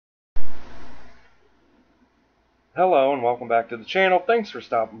Hello and welcome back to the channel. Thanks for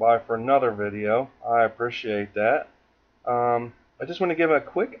stopping by for another video. I appreciate that. I just want to give a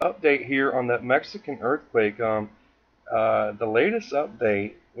quick update here on that Mexican earthquake. The latest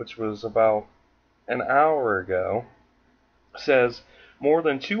update, which was about an hour ago, says more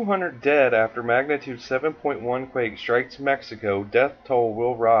than 200 dead after magnitude 7.1 quake strikes Mexico. Death toll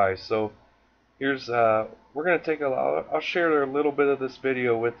will rise. So here's we're going to take I'll share a little bit of this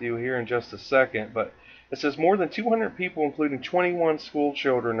video with you here in just a second, but it says more than 200 people, including 21 school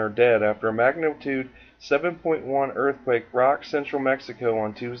children, are dead after a magnitude 7.1 earthquake rocked central Mexico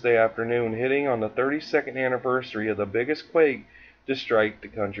on Tuesday afternoon, hitting on the 32nd anniversary of the biggest quake to strike the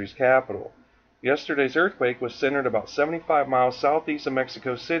country's capital. Yesterday's earthquake was centered about 75 miles southeast of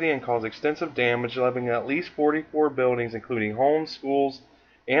Mexico City and caused extensive damage, leveling at least 44 buildings, including homes, schools,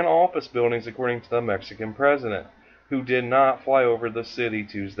 and office buildings, according to the Mexican president, who did not fly over the city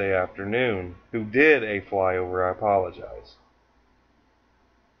Tuesday afternoon. Who did a flyover, I apologize.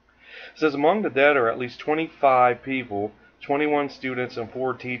 It says among the dead are at least 25 people, 21 students and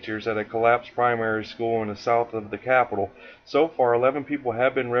 4 teachers at a collapsed primary school in the south of the capital. So far, 11 people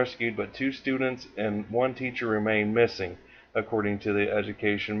have been rescued, but 2 students and 1 teacher remain missing, according to the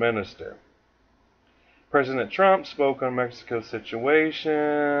education minister. President Trump spoke on Mexico's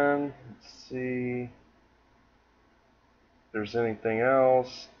situation. Let's see if there's anything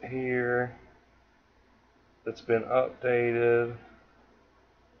else here that's been updated.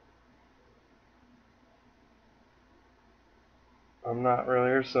 I'm not really.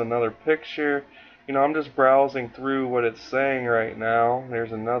 Here's another picture. I'm just browsing through what it's saying right now.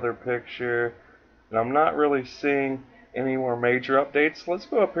 There's another picture, and I'm not really seeing any more major updates. Let's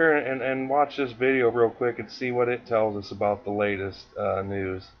go up here and watch this video real quick and see what it tells us about the latest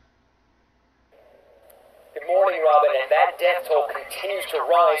news. Good morning, Robin, and that death toll continues to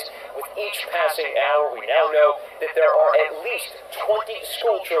rise with each passing hour. We now know that there are at least 20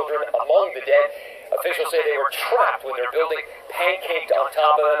 school children among the dead. Officials say they were trapped when their building pancaked on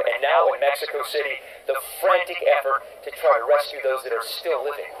top of them, and now in Mexico City, the frantic effort to try to rescue those that are still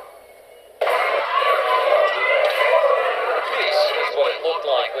living. This is what it looked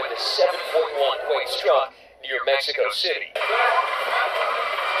like when the 7.1 quake struck near Mexico City.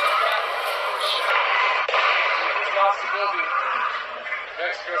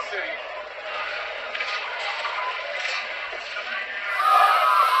 Mexico City.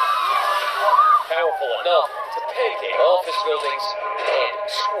 Powerful enough to pancake office buildings and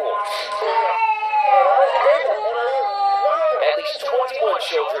schools. At least 21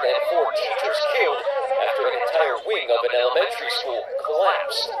 children and 4 teachers killed after an entire wing of an elementary school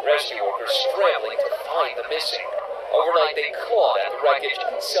collapsed. Rescue workers scrambling to find the missing. Overnight, they clawed at the wreckage,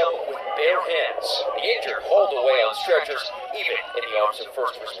 some with bare hands. The injured hauled away on stretchers, even in the arms of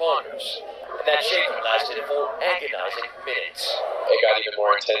first responders. And that shaking lasted for agonizing minutes. It got even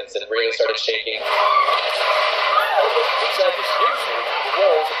more intense and really started shaking. Inside this newsroom, the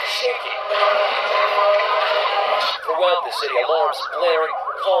walls are shaking. Throughout the city, alarms blaring,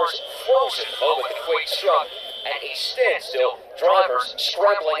 cars frozen the moment the quake struck. At a standstill, drivers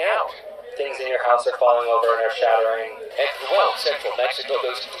scrambling out. Things in your house are falling over and are shattering. And throughout central Mexico,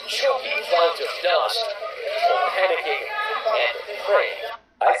 those choking clouds of dust, people panicking and praying.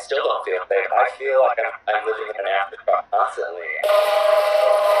 I still don't feel safe. I feel like I'm living in an aftershock constantly.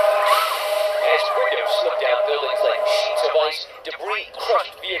 As windows slip down buildings like sheets of ice, debris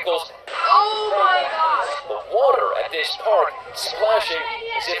crushed vehicles. Oh my gosh! The water at this park splashing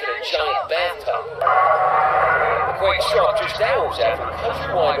as if in a giant bathtub. The quake struck just hours after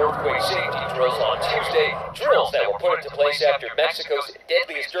countrywide earthquake safety drills on Tuesday, drills that were put into place after Mexico's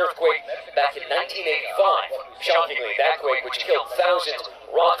deadliest earthquake back in 1985. Shockingly, that quake, which killed thousands,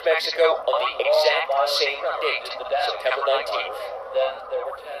 rocked Mexico on the exact same date, September 19th.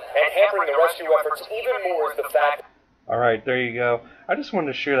 And hampering the rescue efforts even more is the fact. Alright, there you go. I just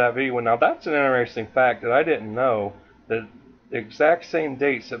wanted to share that video. Now, that's an interesting fact that I didn't know, that the exact same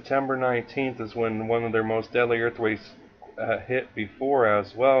date, September 19th, is when one of their most deadly earthquakes hit before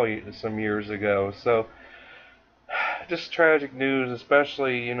as well, some years ago. So, just tragic news,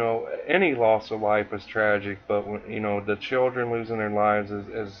 especially, any loss of life is tragic, but, the children losing their lives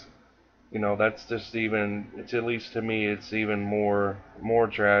is that's just it's, at least to me, it's even more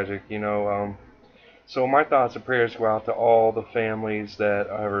tragic, So my thoughts and prayers go out to all the families that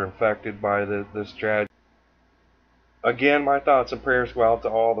are infected by this tragedy. Again, my thoughts and prayers go out to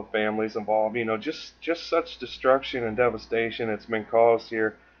all the families involved. Just such destruction and devastation that's been caused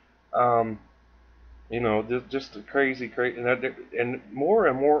here. Just crazy, and more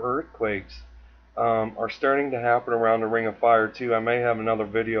earthquakes are starting to happen around the Ring of Fire too. I may have another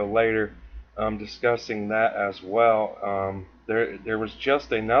video later discussing that as well. There was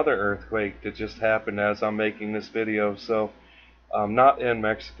just another earthquake that just happened as I'm making this video, so not in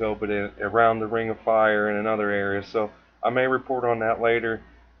Mexico, but around the Ring of Fire and in other areas. So I may report on that later.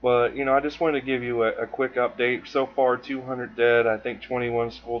 But I just wanted to give you a quick update. So far, 200 dead. I think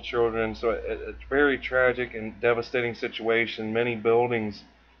 21 school children. So it's a very tragic and devastating situation. Many buildings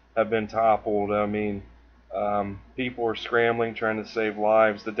have been toppled. I mean, people are scrambling, trying to save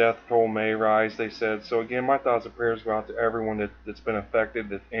lives. The death toll may rise, they said. So again, my thoughts and prayers go out to everyone that's been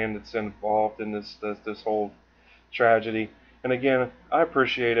affected and that's involved in this whole tragedy. And again, I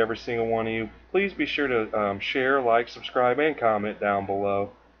appreciate every single one of you. Please be sure to share, like, subscribe, and comment down below.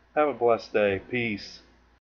 Have a blessed day. Peace.